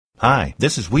Hi,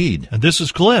 this is Weed. And this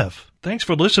is Cliff. Thanks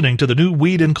for listening to the new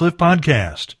Weed and Cliff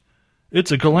podcast.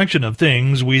 It's a collection of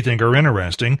things we think are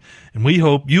interesting, and we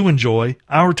hope you enjoy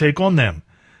our take on them.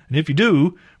 And if you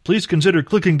do, please consider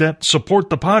clicking that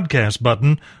support the podcast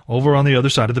button over on the other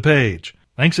side of the page.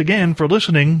 Thanks again for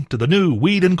listening to the new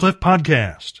Weed and Cliff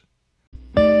podcast.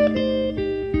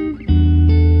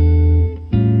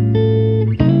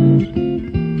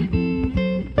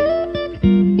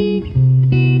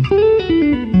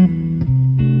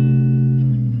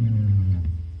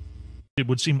 It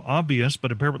would seem obvious,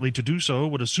 but apparently to do so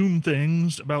would assume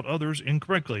things about others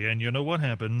incorrectly, and you know what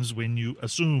happens when you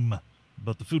assume.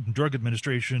 But the Food and Drug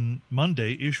Administration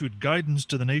Monday issued guidance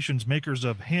to the nation's makers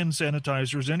of hand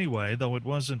sanitizers anyway, though it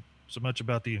wasn't so much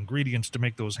about the ingredients to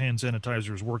make those hand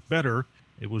sanitizers work better.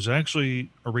 It was actually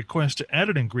a request to add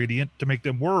an ingredient to make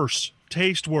them worse,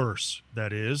 taste worse.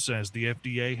 That is, as the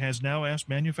FDA has now asked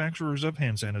manufacturers of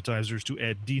hand sanitizers to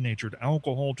add denatured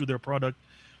alcohol to their product,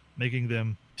 making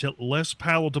them less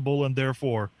palatable and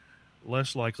therefore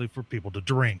less likely for people to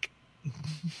drink.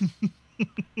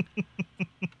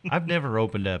 I've never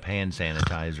opened up hand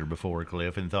sanitizer before,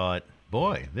 Cliff, and thought,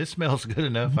 boy, this smells good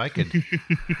enough. I could.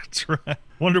 That's right.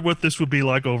 Wonder what this would be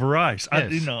like over ice.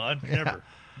 Yes. I'd never.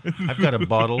 I've got a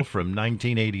bottle from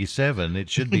 1987. It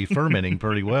should be fermenting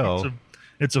pretty well.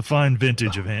 It's a fine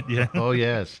vintage of hand. Yeah. Oh,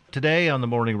 yes. Today on the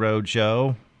Morning Road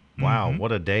Show, wow,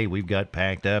 what a day we've got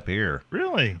packed up here.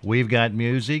 Really? We've got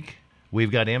music,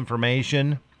 we've got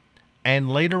information, and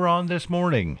later on this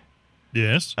morning,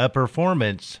 yes, a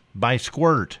performance by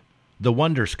Squirt, the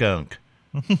Wonder Skunk,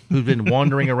 who's been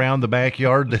wandering around the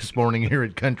backyard this morning here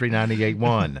at Country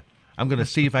 98.1. I'm going to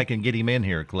see if I can get him in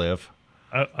here, Cliff.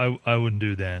 I wouldn't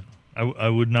do that. I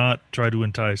would not try to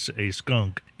entice a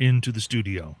skunk into the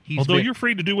studio. Although you're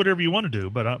free to do whatever you want to do,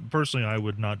 but personally, I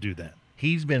would not do that.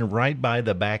 He's been right by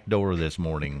the back door this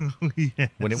morning.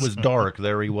 Yes. When it was dark,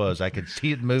 there he was. I could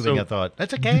see it moving. I thought,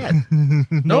 that's a cat.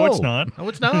 No, it's not. No,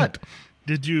 it's not.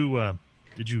 Did you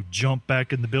jump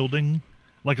back in the building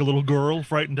like a little girl,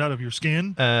 frightened out of your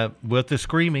skin? With the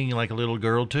screaming like a little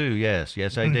girl, too. Yes,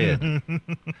 I did.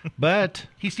 But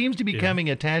he seems to be becoming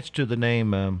attached to the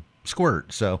name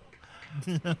Squirt, so.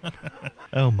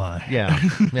 Oh, my. Yeah.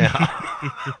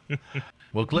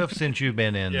 Well, Cliff, since you've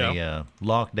been in the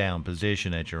lockdown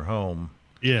position at your home.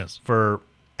 Yes. For,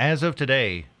 as of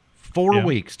today, 4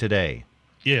 weeks today.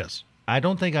 Yes. I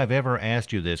don't think I've ever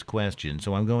asked you this question,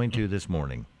 so I'm going to this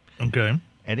morning. Okay.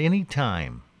 At any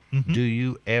time, do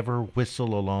you ever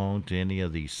whistle along to any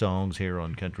of the songs here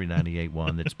on Country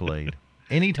 98.1 that's played?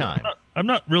 Anytime. I'm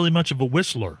not really much of a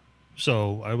whistler,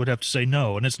 so I would have to say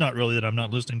no. And it's not really that I'm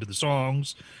not listening to the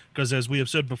songs, because as we have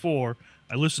said before,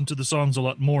 I listen to the songs a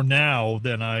lot more now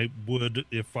than I would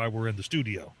if I were in the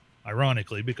studio,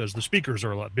 ironically, because the speakers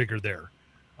are a lot bigger there.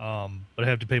 But I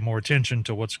have to pay more attention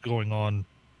to what's going on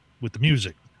with the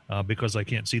music because I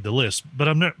can't see the list. But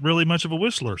I'm not really much of a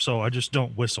whistler, so I just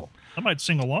don't whistle. I might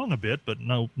sing along a bit, but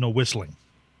no whistling.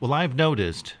 Well, I've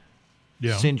noticed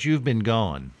since you've been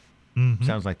gone,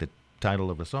 sounds like the title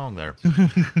of a song there.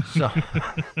 So,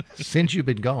 since you've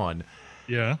been gone,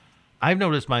 I've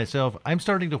noticed myself, I'm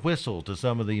starting to whistle to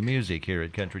some of the music here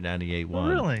at Country 98.1. Oh,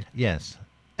 really? Yes.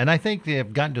 And I think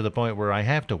they've gotten to the point where I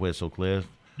have to whistle, Cliff.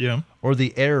 Yeah. Or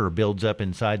the air builds up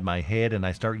inside my head and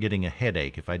I start getting a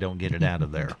headache if I don't get it out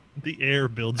of there. The air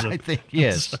builds up. I think,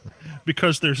 yes.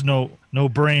 Because there's no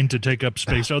brain to take up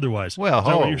space otherwise. Well, is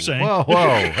that what you're saying? Whoa,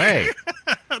 hey.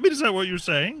 I mean, is that what you're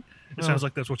saying? It sounds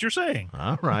like that's what you're saying.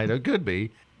 All right, it could be.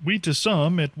 To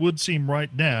some, it would seem right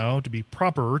now to be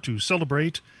proper to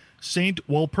celebrate Saint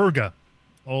Walpurga,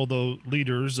 although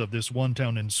leaders of this one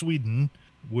town in Sweden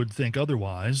would think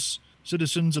otherwise.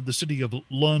 Citizens of the city of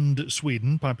Lund,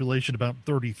 Sweden, population about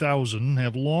 30,000,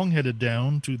 have long headed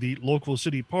down to the local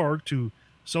city park to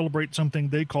celebrate something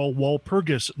they call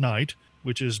Walpurgis Night,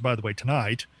 which is, by the way,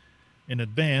 tonight, in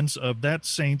advance of that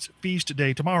saint's feast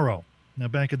day tomorrow. Now,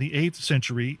 back in the 8th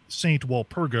century, Saint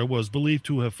Walpurga was believed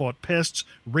to have fought pests,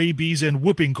 rabies, and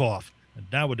whooping cough. And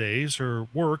nowadays, her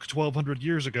work 1,200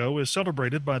 years ago is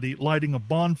celebrated by the lighting of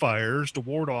bonfires to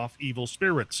ward off evil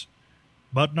spirits.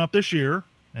 But not this year,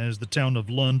 as the town of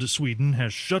Lund, Sweden,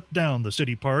 has shut down the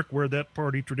city park where that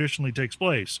party traditionally takes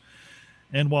place.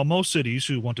 And while most cities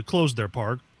who want to close their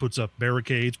park puts up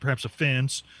barricades, perhaps a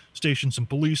fence, station some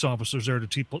police officers there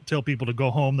to tell people to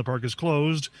go home, the park is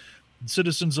closed,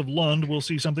 citizens of Lund will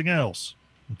see something else.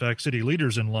 In fact, city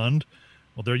leaders in Lund,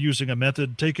 well, they're using a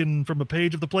method taken from a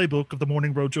page of the playbook of the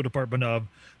Morning Roadshow department of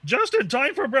just in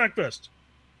time for breakfast.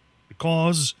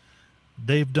 Because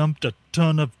they've dumped a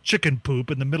ton of chicken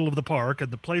poop in the middle of the park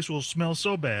and the place will smell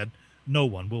so bad, no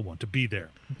one will want to be there.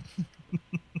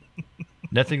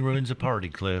 Nothing ruins a party,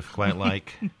 Cliff, quite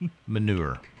like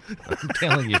manure. I'm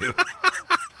telling you.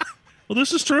 Well,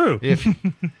 this is true.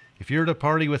 If you're at a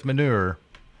party with manure,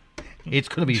 it's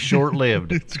going to be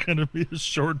short-lived. It's going to be a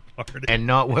short party. And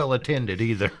not well attended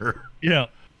either. Yeah.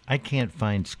 I can't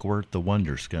find Squirt the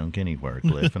Wonder Skunk anywhere,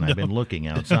 Cliff, and I've been looking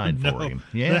outside for him.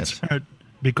 Yes. That's right.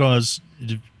 Because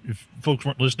if folks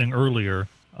weren't listening earlier,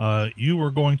 you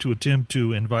were going to attempt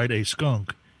to invite a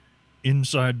skunk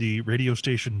inside the radio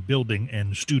station building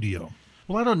and studio.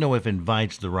 Well, I don't know if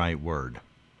invite's the right word.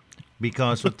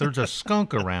 Because if there's a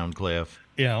skunk around, Cliff,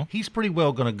 he's pretty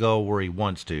well going to go where he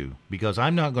wants to, because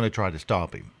I'm not going to try to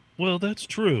stop him. Well, that's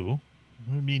true.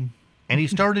 I mean... And he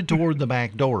started toward the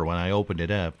back door when I opened it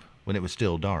up, when it was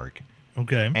still dark.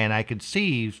 Okay. And I could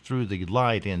see through the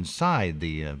light inside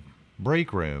the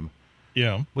break room,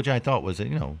 which I thought was,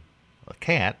 a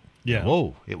cat. Yeah.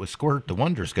 Whoa, it was Squirt the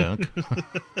Wonder Skunk.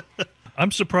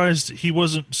 I'm surprised he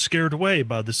wasn't scared away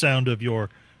by the sound of your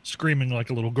screaming like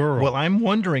a little girl. Well, I'm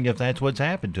wondering if that's what's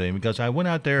happened to him, because I went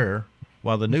out there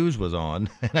while the news was on,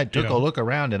 and I took a look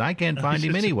around, and I can't find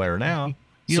him anywhere now.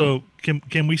 So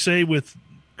can we say with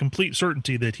complete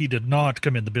certainty that he did not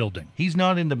come in the building? He's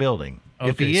not in the building. Okay,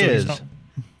 if he is...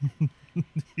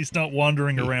 He's not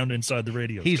wandering around inside the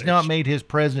radio He's station. not made his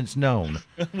presence known.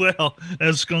 Well,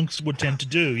 as skunks would tend to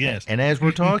do, yes. And as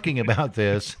we're talking about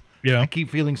this, I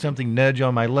keep feeling something nudge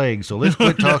on my leg, so let's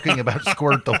quit talking about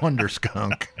Squirt the Wonder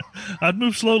Skunk. I'd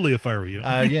move slowly if I were you.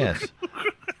 Yes.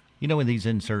 In these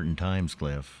uncertain times,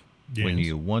 Cliff, when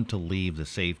you want to leave the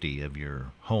safety of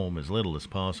your home as little as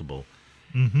possible,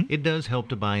 it does help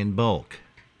to buy in bulk.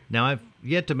 Now, I've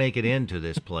yet to make it into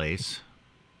this place,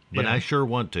 but I sure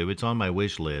want to. It's on my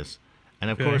wish list. And,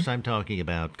 of course, I'm talking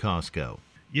about Costco.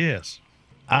 Yes.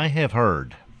 I have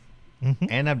heard,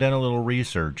 and I've done a little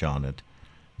research on it,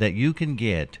 that you can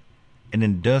get an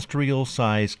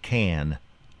industrial-sized can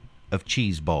of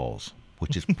cheese balls,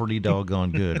 which is pretty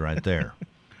doggone good right there.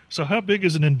 So how big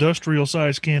is an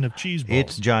industrial-sized can of cheese balls?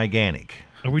 It's gigantic.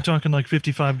 Are we talking like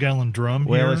 55-gallon drum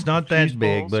Well, here? It's not that cheese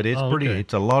big, balls? but it's pretty. Okay.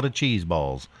 It's a lot of cheese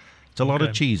balls. It's a lot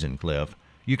of cheese in Cliff.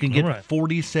 You can get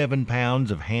 47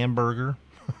 pounds of hamburger.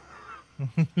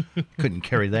 Couldn't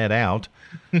carry that out.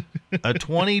 A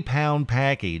 20-pound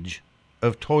package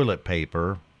of toilet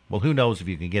paper. Well, who knows if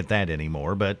you can get that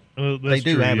anymore, but they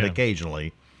do have it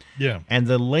occasionally. Yeah. And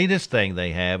the latest thing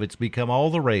they have, it's become all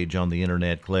the rage on the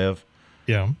internet, Cliff.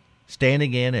 Yeah.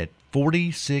 Standing in at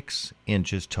 46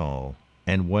 inches tall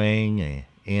and weighing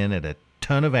in at a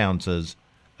ton of ounces,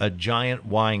 a giant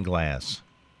wine glass.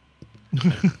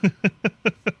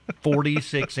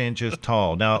 46 inches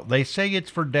tall. Now, they say it's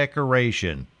for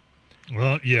decoration.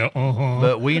 Well, yeah,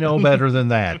 but we know better than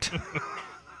that.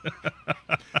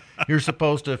 You're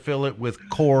supposed to fill it with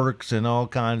corks and all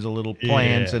kinds of little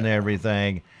plants and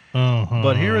everything.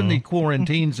 But here in the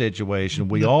quarantine situation,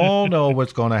 we all know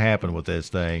what's going to happen with this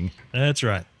thing. That's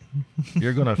right.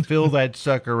 You're going to fill that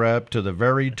sucker up to the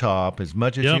very top as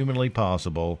much as humanly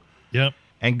possible. Yep.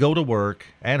 And go to work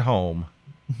at home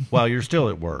while you're still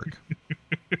at work.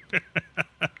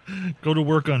 Go to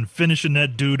work on finishing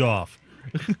that dude off.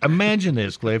 Imagine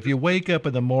this, Cliff. You wake up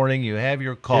in the morning, you have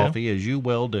your coffee, as you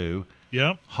well do.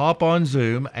 Yep. Hop on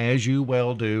Zoom, as you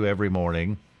well do every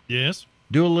morning. Yes.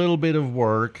 Do a little bit of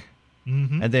work,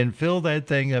 and then fill that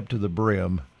thing up to the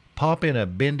brim. Pop in a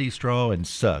bendy straw and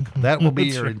suck. That will be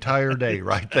your entire day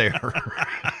right there.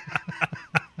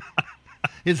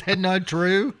 Is that not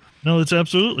true? No, it's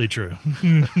absolutely true.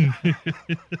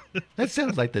 That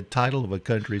sounds like the title of a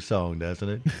country song, doesn't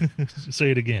it? Say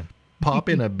it again. Pop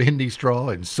in a bendy straw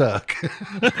and suck.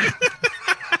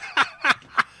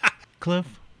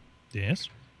 Cliff? Yes?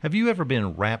 Have you ever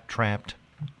been rat-trapped?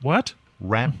 What?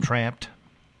 Rat-trapped?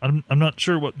 I'm not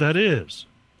sure what that is.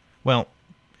 Well,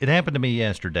 it happened to me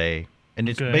yesterday, and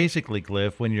it's basically,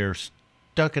 Cliff, when you're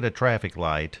stuck at a traffic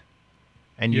light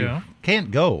and you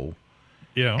can't go,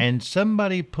 and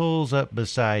somebody pulls up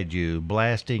beside you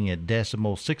blasting at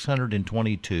decimal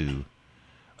 622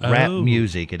 rap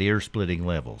music at ear-splitting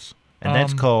levels. And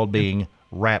that's called being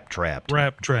rap-trapped.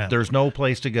 Rap-trapped. There's no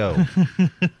place to go.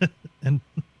 And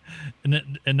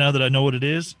now that I know what it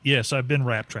is, yes, I've been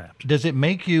rap-trapped. Does it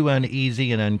make you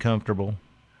uneasy and uncomfortable?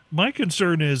 My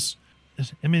concern is,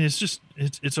 I mean,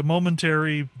 it's a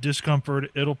momentary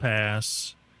discomfort. It'll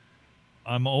pass.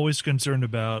 I'm always concerned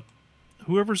about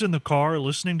whoever's in the car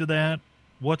listening to that.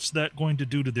 What's that going to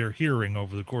do to their hearing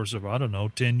over the course of,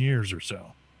 10 years or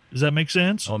so? Does that make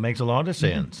sense? Oh, it makes a lot of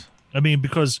sense. I mean,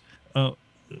 because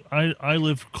I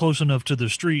live close enough to the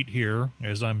street here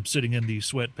as I'm sitting in the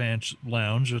sweatpants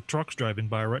lounge. A truck's driving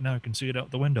by right now. I can see it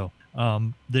out the window.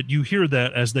 That you hear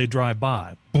that as they drive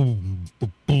by. Boom,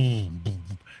 boom, boom, boom,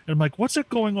 And I'm like, what's that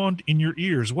going on in your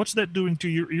ears? What's that doing to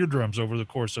your eardrums over the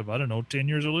course of, 10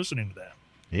 years of listening to that?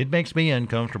 It makes me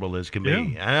uncomfortable as can be.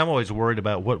 And I'm always worried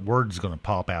about what word's going to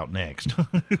pop out next.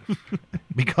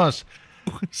 Because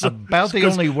the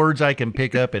only words I can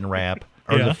pick up in rap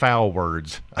are the foul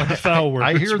words. The foul words.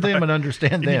 I hear them and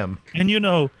understand them. And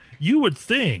you would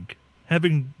think,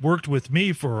 having worked with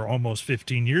me for almost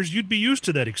 15 years, you'd be used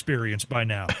to that experience by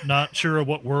now. Not sure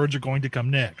what words are going to come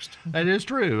next. That is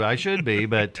true. I should be,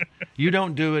 but you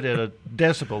don't do it at a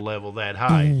decibel level that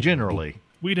high, generally.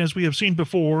 As we have seen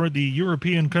before, the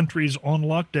European countries on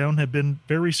lockdown have been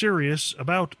very serious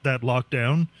about that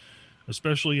lockdown,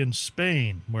 especially in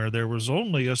Spain, where there was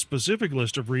only a specific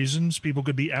list of reasons people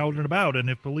could be out and about, and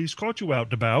if police caught you out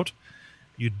and about,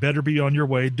 you'd better be on your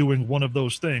way doing one of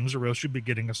those things, or else you'd be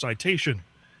getting a citation.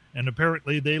 And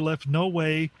apparently they left no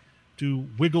way to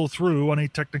wiggle through on a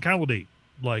technicality,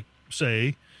 like,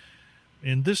 say,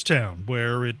 in this town,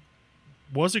 where it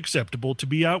was acceptable to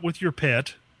be out with your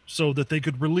pet so that they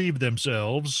could relieve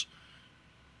themselves.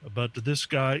 But this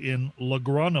guy in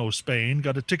Logroño, Spain,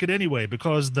 got a ticket anyway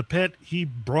because the pet he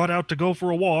brought out to go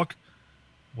for a walk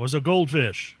was a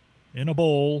goldfish in a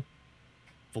bowl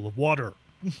full of water.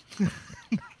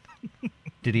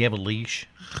 Did he have a leash?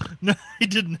 No, he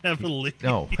didn't have a leash.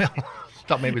 No.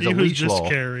 Thought maybe it was a leash law. He was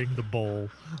just carrying the bowl.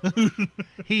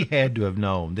 He had to have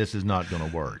known this is not going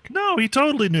to work. No, he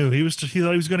totally knew. He thought he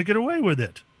was going to get away with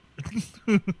it.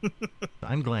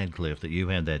 I'm glad, Cliff, that you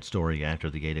had that story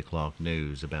after the 8 o'clock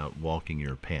news about walking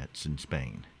your pets in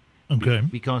Spain. Okay.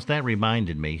 Because that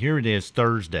reminded me, here it is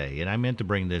Thursday, and I meant to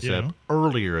bring this up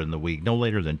earlier in the week, no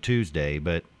later than Tuesday,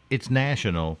 but it's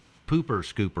National Pooper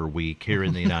Scooper Week here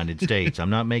in the United States. I'm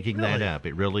not making that up.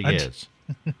 It really is.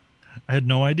 I had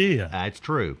no idea. It's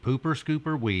true. Pooper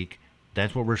Scooper Week.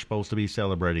 That's what we're supposed to be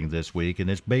celebrating this week, and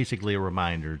it's basically a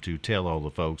reminder to tell all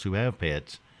the folks who have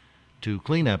pets to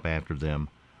clean up after them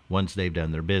once they've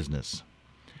done their business.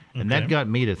 And that got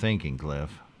me to thinking,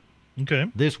 Cliff. Okay.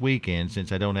 This weekend,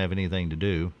 since I don't have anything to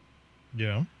do,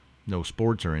 no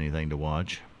sports or anything to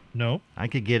watch, I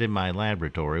could get in my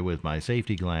laboratory with my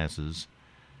safety glasses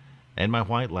and my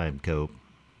white lab coat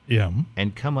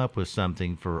and come up with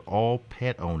something for all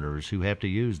pet owners who have to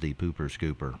use the Pooper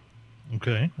Scooper.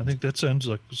 Okay. I think that sounds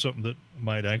like something that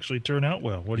might actually turn out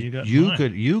well. What do you got in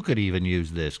mind? You could even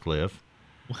use this, Cliff.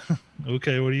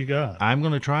 Okay, what do you got? I'm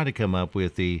going to try to come up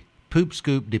with the Poop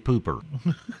Scoop de Pooper.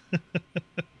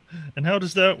 And how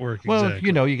does that work well,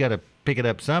 exactly? You got to pick it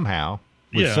up somehow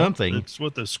with something. That's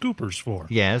what the scooper's for.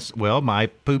 Yes. Well, my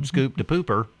Poop Scoop de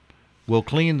Pooper will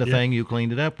clean the thing you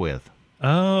cleaned it up with.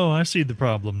 Oh, I see the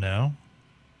problem now.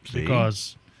 See?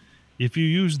 Because if you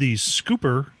use the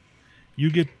scooper,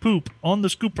 you get poop on the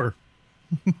scooper.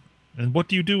 And what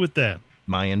do you do with that?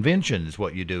 My invention is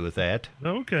what you do with that.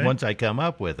 Okay. Once I come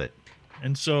up with it.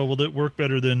 And so will it work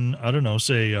better than, I don't know,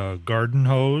 say a garden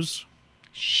hose?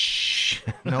 Shh.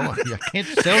 No, I can't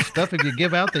sell stuff if you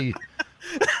give out the...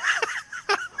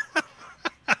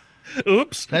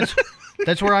 Oops.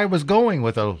 That's where I was going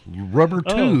with a rubber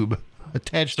tube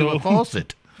attached to a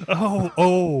faucet.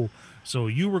 So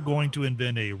you were going to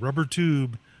invent a rubber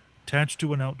tube attached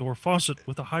to an outdoor faucet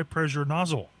with a high-pressure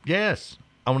nozzle. Yes.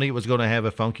 Only it was going to have a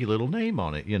funky little name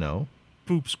on it,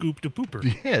 Poop Scoop to Pooper.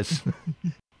 Yes.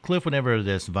 Cliff, whenever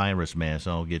this virus mess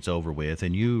all gets over with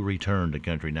and you return to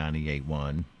Country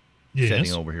 98.1,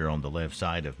 sitting over here on the left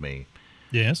side of me.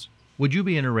 Yes. Would you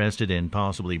be interested in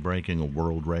possibly breaking a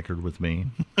world record with me?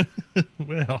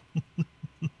 Well,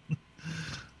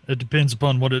 it depends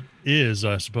upon what it is,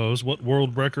 I suppose. What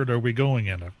world record are we going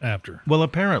after? Well,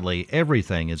 apparently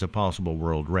everything is a possible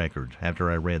world record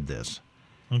after I read this.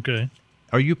 Okay.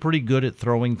 Are you pretty good at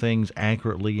throwing things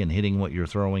accurately and hitting what you're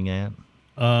throwing at?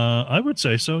 I would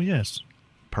say so, yes.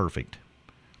 Perfect.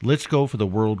 Let's go for the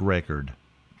world record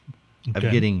of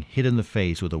getting hit in the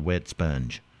face with a wet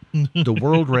sponge. The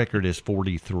world record is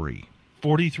 43.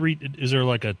 43? Is there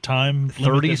like a time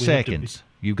limit? 30 seconds.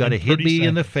 You've got to hit me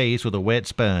in the face with a wet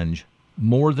sponge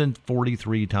more than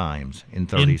 43 times in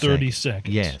 30 seconds. In 30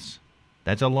 seconds. Yes.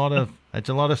 That's a lot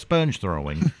of sponge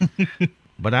throwing.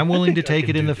 But I'm willing to take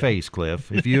it in the face,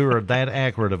 Cliff, if you're that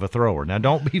accurate of a thrower. Now,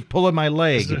 don't be pulling my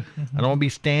leg. I don't want to be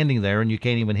standing there and you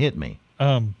can't even hit me.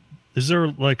 Is there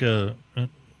like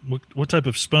what type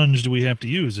of sponge do we have to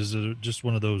use? Is it just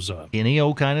one of those? Any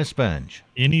old kind of sponge.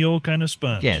 Any old kind of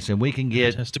sponge. Yes, and we can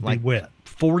get it has to be wet.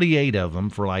 48 of them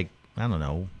for $8.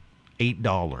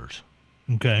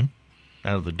 Okay.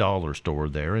 Out of the dollar store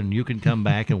there, and you can come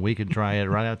back and we can try it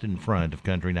right out in front of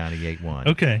Country 98.1.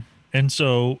 Okay. And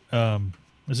so,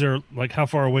 is there, like, how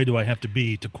far away do I have to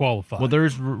be to qualify? Well,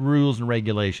 there's rules and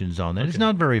regulations on that. Okay. It's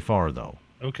not very far, though.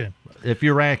 Okay. If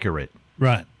you're accurate.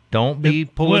 Right. Don't be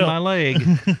pulling my leg.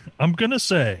 I'm going to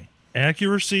say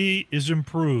accuracy is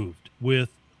improved with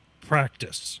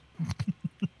practice.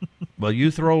 Well,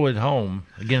 you throw it home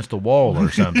against a wall or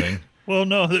something. Well,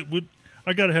 no,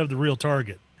 I got to have the real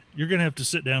target. You're going to have to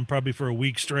sit down probably for a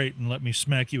week straight and let me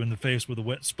smack you in the face with a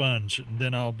wet sponge, and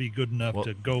then I'll be good enough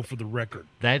to go for the record.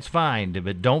 That's fine,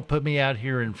 but don't put me out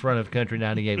here in front of Country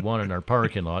 98.1 in our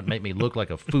parking lot and make me look like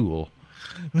a fool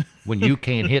when you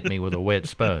can't hit me with a wet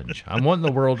sponge. I'm wanting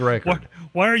the world record.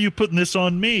 Why are you putting this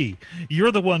on me?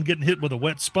 You're the one getting hit with a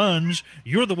wet sponge.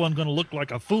 You're the one going to look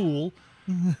like a fool.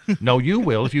 No, you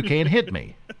will if you can't hit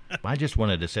me. I just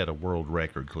wanted to set a world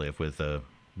record, Cliff, with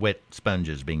wet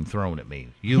sponges being thrown at me.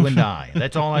 You and I.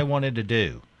 That's all I wanted to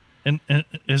do. And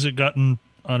has it gotten,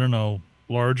 I don't know,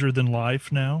 larger than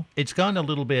life now? It's gotten a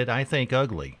little bit, I think,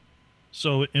 ugly.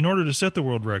 So in order to set the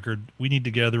world record, we need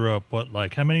to gather up,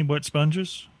 how many wet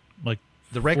sponges? Like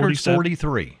the record's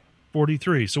 43.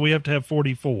 43. So we have to have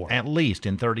 44. At least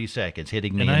in 30 seconds,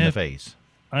 hitting me in the face.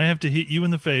 I have to hit you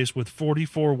in the face with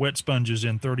 44 wet sponges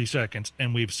in 30 seconds,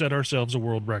 and we've set ourselves a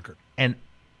world record. And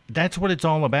that's what it's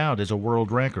all about, is a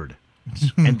world record.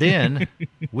 And then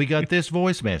we got this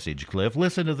voice message, Cliff.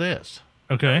 Listen to this.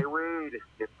 Okay. Hey, Reed,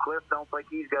 if Cliff don't think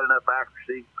he's got enough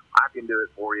accuracy, I can do it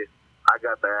for you. I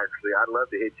got the accuracy. I'd love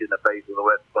to hit you in the face with a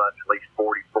wet sponge at least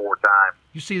 44 times.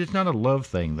 You see, it's not a love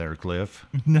thing there, Cliff.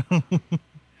 No.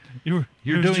 You're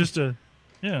doing doing just it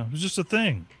was just a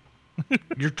thing.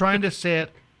 You're trying to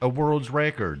set a world's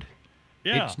record.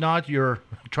 Yeah. It's not you're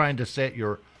trying to set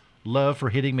your love for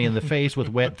hitting me in the face with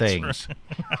wet things.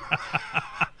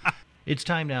 Right. It's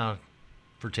time now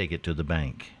for Take It to the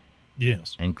Bank.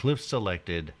 Yes. And Cliff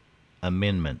selected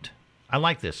amendment. I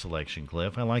like this selection,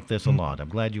 Cliff. I like this a lot. I'm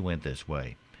glad you went this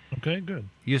way. Okay, good.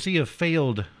 You see, a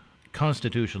failed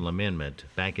constitutional amendment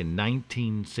back in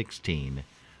 1916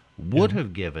 would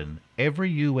have given every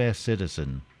U.S.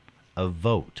 citizen a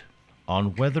vote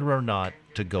on whether or not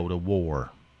to go to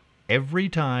war. Every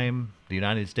time the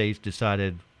United States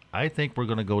decided, I think we're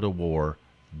going to go to war,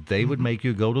 they would make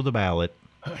you go to the ballot,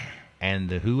 and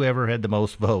whoever had the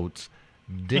most votes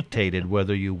dictated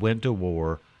whether you went to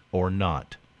war or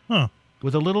not. Huh.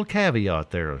 With a little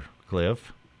caveat there,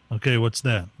 Cliff. Okay, what's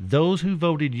that? Those who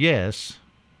voted yes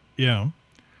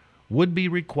would be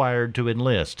required to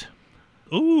enlist.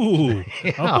 Ooh.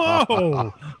 Yeah.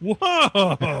 Oh.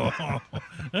 Whoa.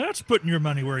 That's putting your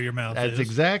money where your mouth is. That's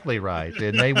exactly right.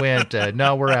 And they went,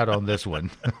 no, we're out on this one.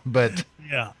 But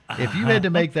yeah, if you had to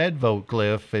make that vote,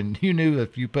 Cliff, and you knew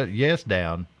if you put yes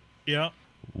down,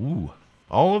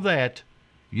 all of that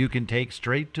you can take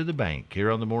straight to the bank here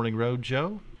on the Morning Road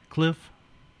Show. Cliff?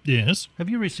 Yes? Have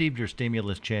you received your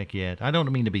stimulus check yet? I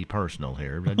don't mean to be personal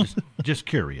here, but just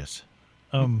curious.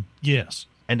 Yes.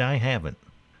 And I haven't.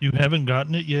 You haven't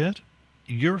gotten it yet?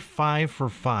 You're 5 for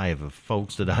 5 of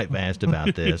folks that I've asked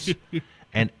about this,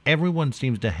 and everyone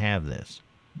seems to have this,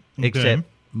 except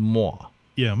moi.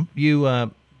 Yeah.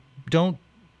 You don't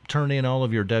turn in all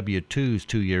of your W-2s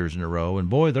 2 years in a row,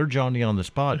 and boy, they're Johnny on the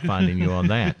spot finding you on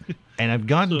that. And I've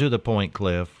gotten to the point,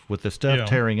 Cliff, with the stuff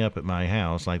tearing up at my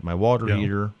house, like my water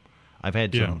heater. I've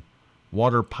had some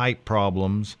water pipe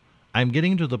problems. I'm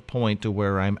getting to the point to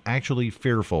where I'm actually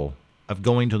fearful of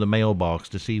going to the mailbox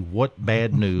to see what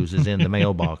bad news is in the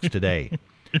mailbox today.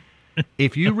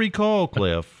 If you recall,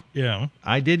 Cliff,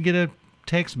 I did get a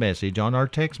text message on our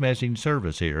text messaging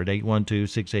service here at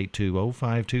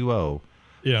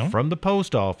 812-682-0520 from the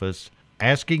post office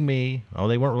asking me,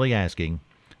 they weren't really asking,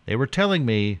 they were telling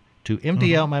me to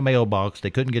empty out my mailbox.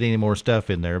 They couldn't get any more stuff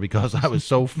in there because I was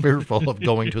so fearful of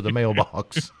going to the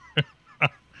mailbox.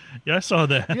 Yeah, I saw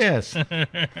that. Yes.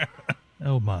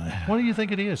 Oh, my. What do you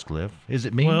think it is, Cliff? Is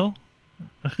it me? Well,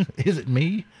 is it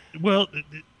me? Well,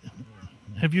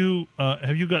 have you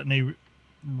gotten a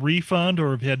refund,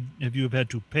 or have you had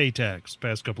to pay tax the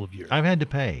past couple of years? I've had to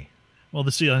pay. Well,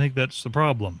 I think that's the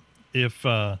problem. If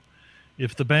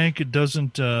the bank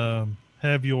doesn't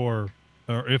have your,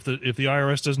 or if the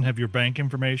IRS doesn't have your bank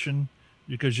information,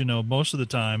 because most of the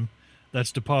time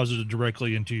that's deposited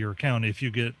directly into your account if you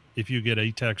get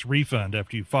a tax refund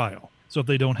after you file. So if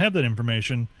they don't have that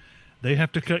information, they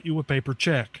have to cut you a paper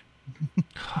check.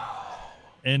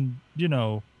 And,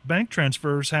 bank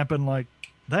transfers happen like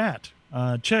that.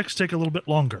 Checks take a little bit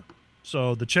longer.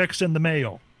 So the check's in the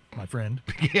mail, my friend.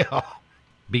 Yeah.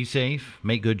 Be safe,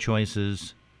 make good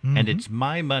choices, and it's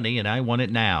my money and I want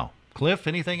it now. Cliff,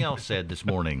 anything else said this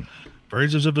morning?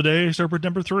 Phrases of the day, serpent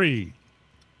number 3.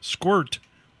 Squirt,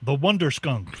 the wonder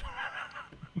skunk.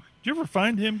 Did you ever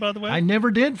find him, by the way? I never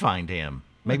did find him.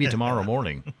 Maybe tomorrow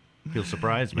morning. He'll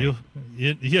surprise me.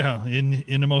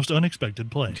 In the most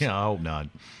unexpected place. Yeah, I hope not.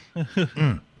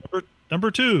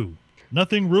 Number 2,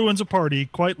 nothing ruins a party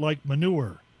quite like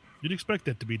manure. You'd expect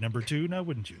that to be number 2, now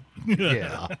wouldn't you?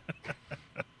 Yeah.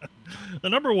 The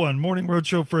number 1 Morning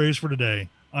Roadshow phrase for today,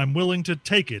 I'm willing to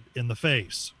take it in the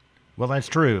face. Well, that's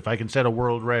true. If I can set a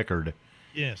world record.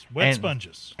 Yes, wet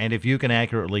sponges. And if you can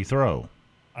accurately throw.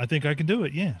 I think I can do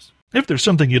it, yes. If there's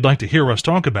something you'd like to hear us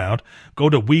talk about, go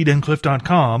to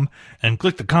weedandcliff.com and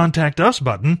click the Contact Us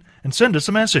button and send us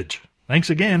a message. Thanks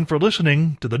again for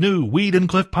listening to the new Weed and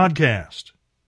Cliff podcast.